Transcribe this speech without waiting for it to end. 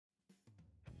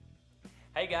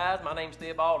Hey guys, my name's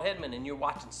Theobald Hedman and you're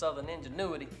watching Southern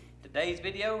Ingenuity. Today's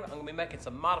video, I'm going to be making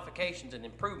some modifications and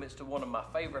improvements to one of my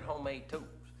favorite homemade tools.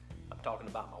 I'm talking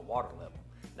about my water level.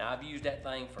 Now I've used that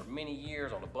thing for many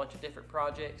years on a bunch of different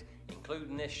projects,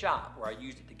 including this shop where I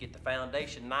used it to get the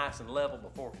foundation nice and level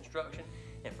before construction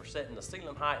and for setting the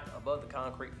ceiling height above the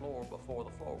concrete floor before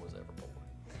the floor was ever poured.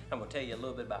 I'm going to tell you a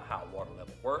little bit about how a water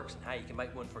level works and how you can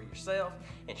make one for yourself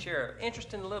and share an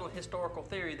interesting little historical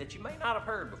theory that you may not have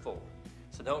heard before.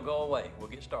 So don't go away, we'll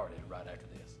get started right after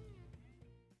this.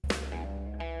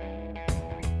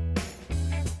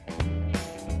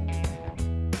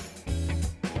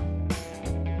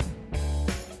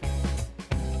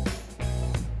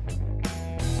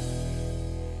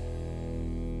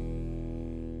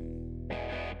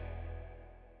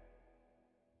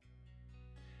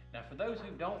 Now for those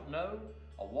who don't know,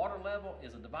 a water level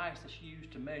is a device that's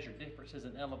used to measure differences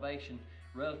in elevation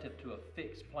relative to a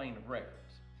fixed plane of reference.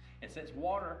 And since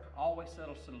water always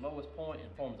settles to the lowest point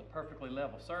and forms a perfectly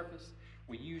level surface,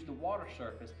 we use the water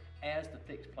surface as the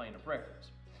fixed plane of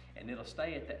reference. And it'll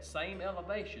stay at that same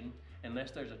elevation unless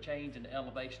there's a change in the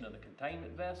elevation of the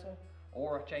containment vessel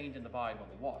or a change in the volume of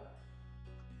the water.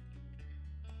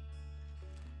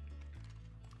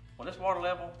 Well, this water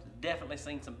level has definitely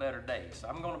seen some better days. So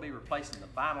I'm going to be replacing the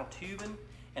vinyl tubing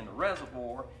and the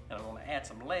reservoir, and I'm going to add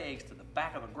some legs to the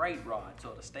back of the grade rod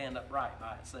so it'll stand upright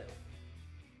by itself.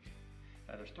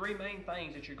 Now there's three main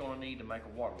things that you're going to need to make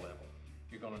a water level.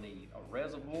 You're going to need a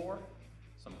reservoir,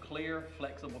 some clear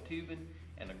flexible tubing,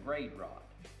 and a grade rod.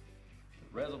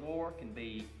 The reservoir can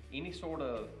be any sort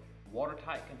of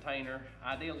watertight container.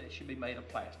 Ideally it should be made of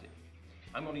plastic.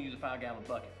 I'm going to use a 5-gallon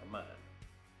bucket for mine.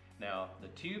 Now the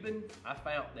tubing, I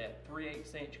found that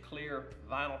 3/8 inch clear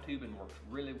vinyl tubing works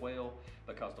really well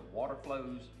because the water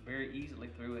flows very easily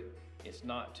through it. It's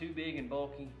not too big and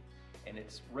bulky, and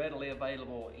it's readily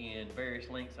available in various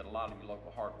lengths at a lot of your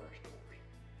local hardware stores.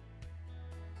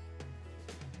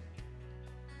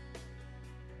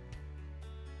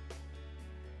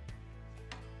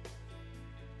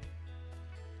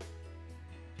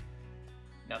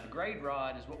 Now the grade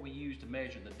rod is what we use to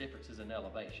measure the differences in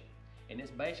elevation. And it's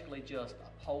basically just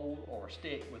a pole or a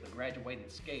stick with a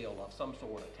graduated scale of some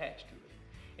sort attached to it.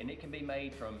 And it can be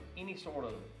made from any sort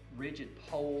of rigid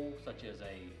pole, such as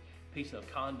a piece of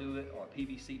conduit or a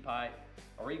PVC pipe,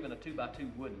 or even a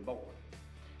 2x2 wooden board.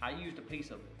 I used a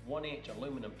piece of 1-inch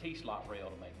aluminum T-slot rail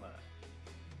to make mine.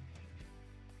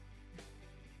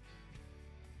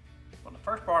 Well, the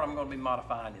first part I'm going to be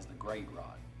modifying is the grade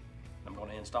rod. I'm going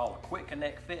to install a quick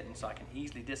connect fitting so I can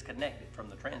easily disconnect it from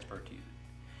the transfer tube.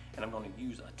 And I'm going to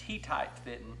use a T-type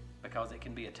fitting because it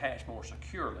can be attached more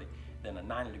securely than a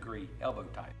 90-degree elbow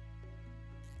type.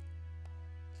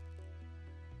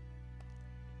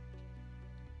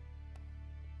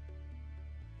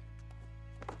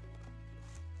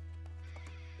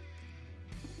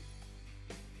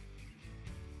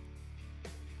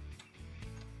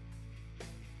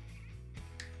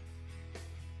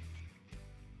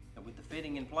 And with the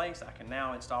fitting in place, I can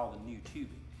now install the new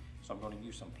tubing. So I'm going to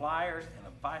use some pliers and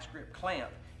a vice grip clamp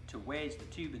to wedge the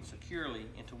tubing securely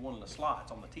into one of the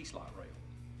slots on the T-slot rail.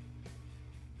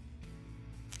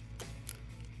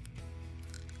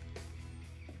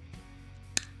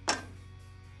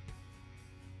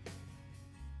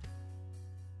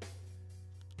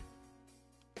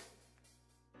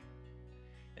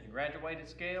 And the graduated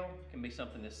scale can be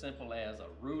something as simple as a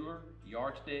ruler,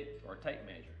 yardstick, or a tape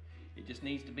measure. It just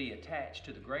needs to be attached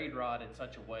to the grade rod in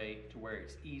such a way to where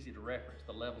it's easy to reference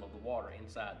the level of the water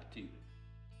inside the tube.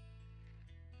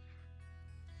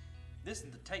 This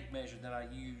is the tape measure that I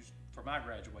used for my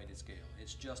graduated scale.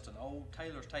 It's just an old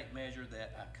tailor's tape measure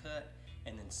that I cut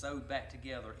and then sewed back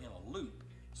together in a loop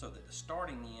so that the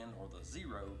starting end, or the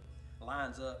 0,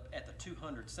 lines up at the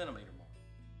 200 centimeter mark.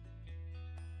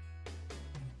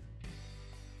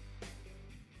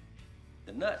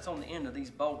 The nuts on the end of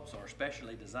these bolts are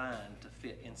specially designed to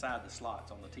fit inside the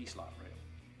slots on the T-slot rail.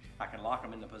 I can lock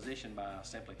them into position by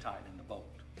simply tightening the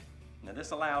bolt. Now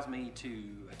this allows me to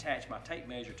attach my tape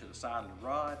measure to the side of the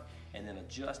rod and then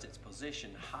adjust its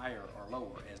position higher or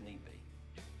lower as need be.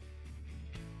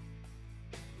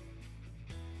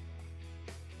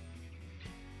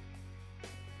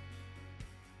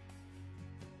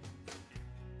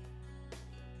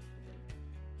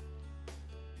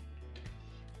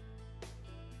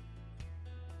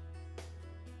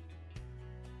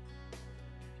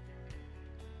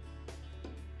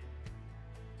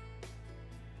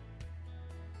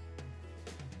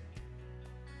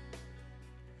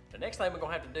 The next thing we're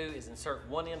going to have to do is insert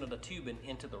one end of the tubing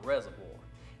into the reservoir.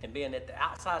 And being that the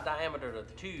outside diameter of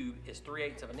the tube is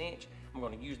 3/8 of an inch, I'm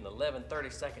going to use an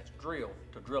 11/32 drill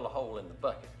to drill a hole in the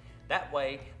bucket. That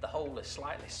way the hole is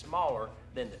slightly smaller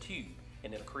than the tube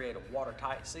and it'll create a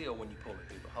watertight seal when you pull it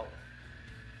through the hole.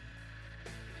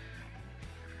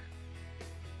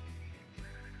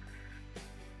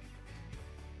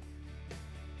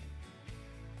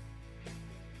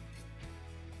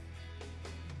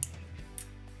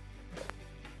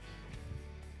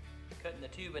 Cutting the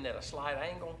tubing at a slight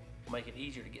angle will make it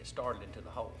easier to get started into the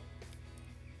hole.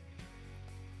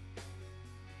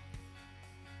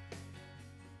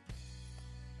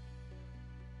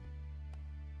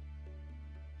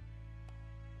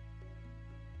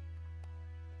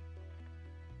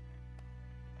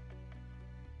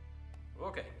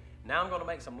 Okay, now I'm going to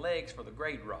make some legs for the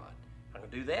grade rod. I'm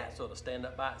going to do that so it'll stand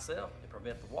up by itself and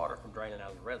prevent the water from draining out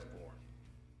of the reservoir.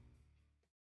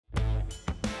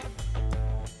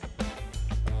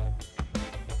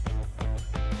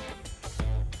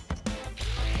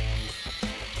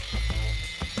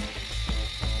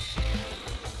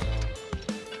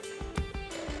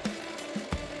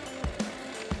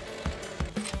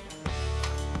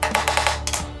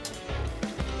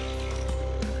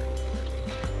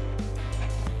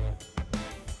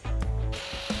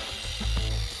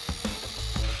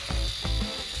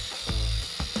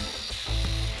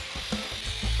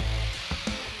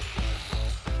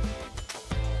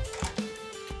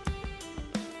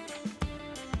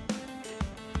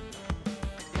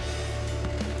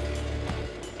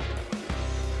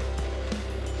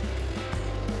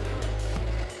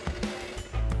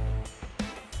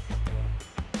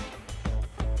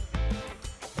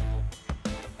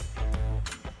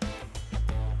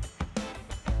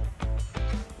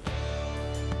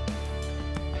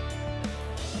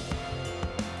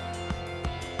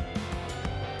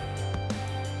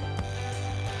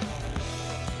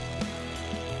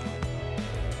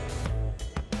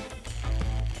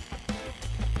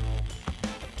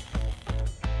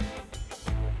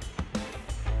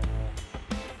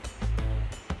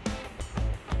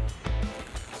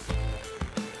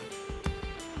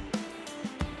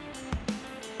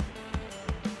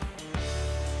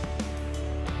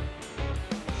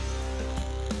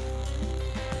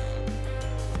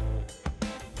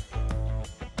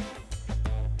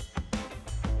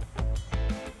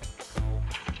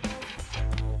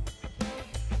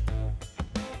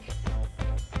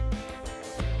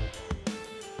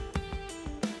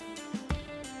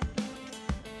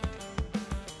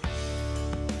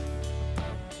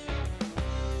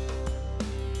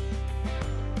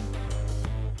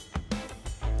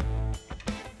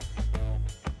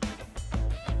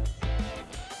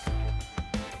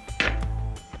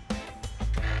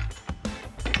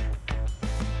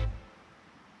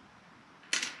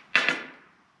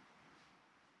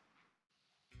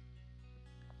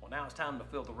 Now it's time to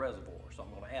fill the reservoir, so I'm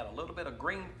going to add a little bit of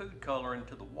green food color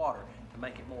into the water to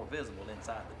make it more visible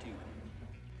inside the tubing.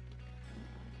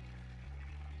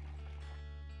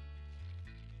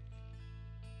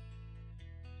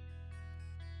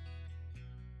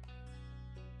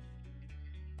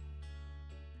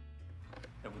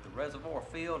 And with the reservoir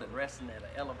filled and resting at an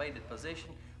elevated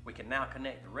position, we can now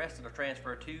connect the rest of the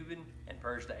transfer tubing and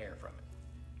purge the air from it.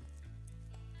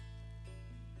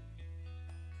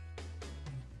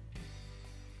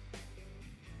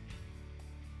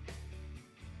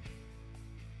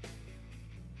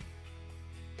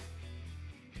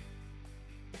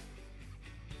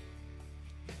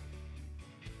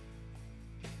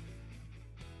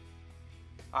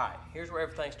 Alright, here's where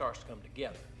everything starts to come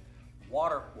together.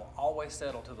 Water will always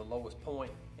settle to the lowest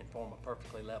point and form a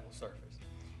perfectly level surface.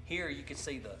 Here you can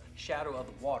see the shadow of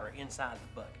the water inside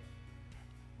the bucket.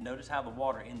 Notice how the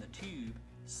water in the tube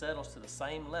settles to the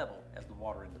same level as the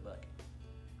water in the bucket.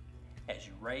 As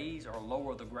you raise or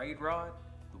lower the grade rod,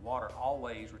 the water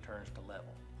always returns to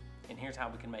level. And here's how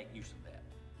we can make use of that.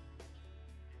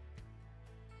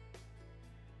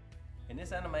 In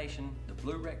this animation, the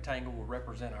blue rectangle will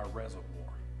represent our reservoir.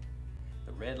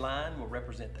 The red line will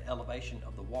represent the elevation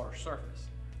of the water surface,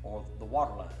 or the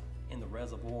water line, in the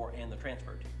reservoir and the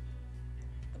transfer tube.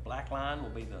 The black line will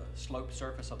be the sloped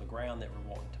surface of the ground that we're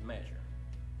wanting to measure.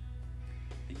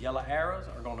 The yellow arrows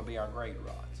are going to be our grade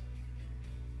rods.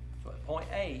 So at point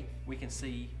A, we can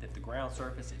see that the ground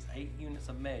surface is 8 units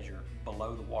of measure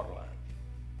below the water line.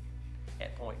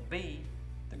 At point B,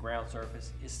 the ground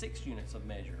surface is 6 units of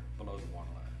measure below the water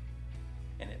line.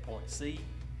 And at point C,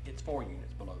 it's 4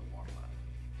 units below the water line.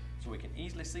 So we can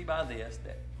easily see by this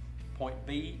that point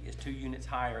B is 2 units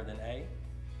higher than A,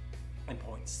 and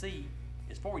point C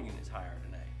is 4 units higher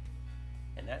than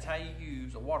A. And that's how you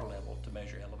use a water level to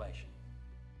measure elevation.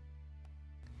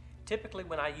 Typically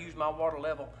when I use my water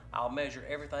level, I'll measure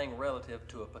everything relative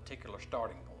to a particular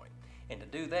starting point. And to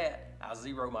do that, I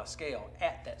zero my scale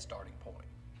at that starting point.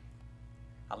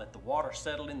 I let the water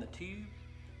settle in the tube,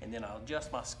 and then I'll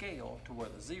adjust my scale to where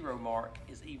the zero mark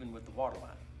is even with the water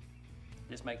line.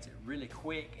 This makes it really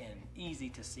quick and easy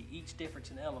to see each difference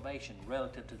in elevation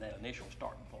relative to that initial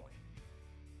starting point.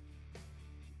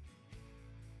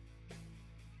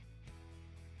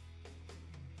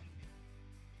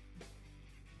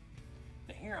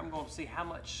 Now here I'm going to see how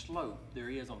much slope there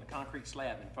is on the concrete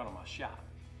slab in front of my shop.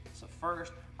 So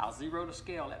first, I'll zero the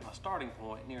scale at my starting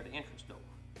point near the entrance door.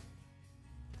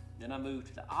 Then I move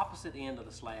to the opposite end of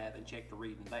the slab and check the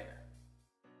reading there.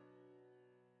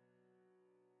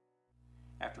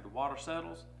 After the water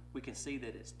settles, we can see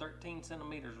that it's 13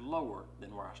 centimeters lower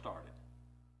than where I started.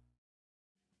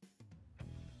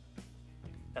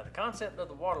 Now the concept of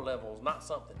the water level is not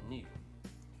something new.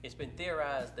 It's been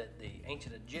theorized that the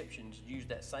ancient Egyptians used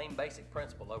that same basic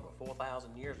principle over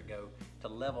 4,000 years ago to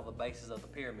level the bases of the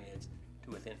pyramids to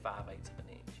within 5/8 of an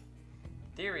inch.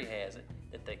 Theory has it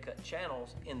that they cut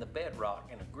channels in the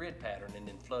bedrock in a grid pattern and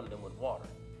then flooded them with water.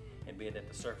 And being that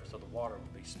the surface of the water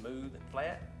would be smooth and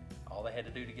flat, all they had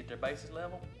to do to get their bases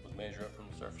level was measure up from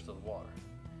the surface of the water.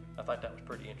 I thought that was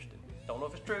pretty interesting. Don't know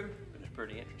if it's true, but it's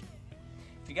pretty interesting.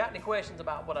 If you got any questions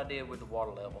about what I did with the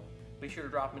water level, be sure to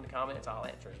drop them in the comments. I'll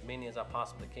answer as many as I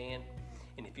possibly can.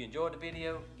 And if you enjoyed the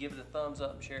video, give it a thumbs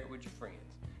up and share it with your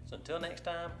friends. So until next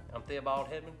time, I'm Theobald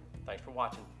Hedman. Thanks for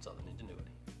watching Southern Ingenuity.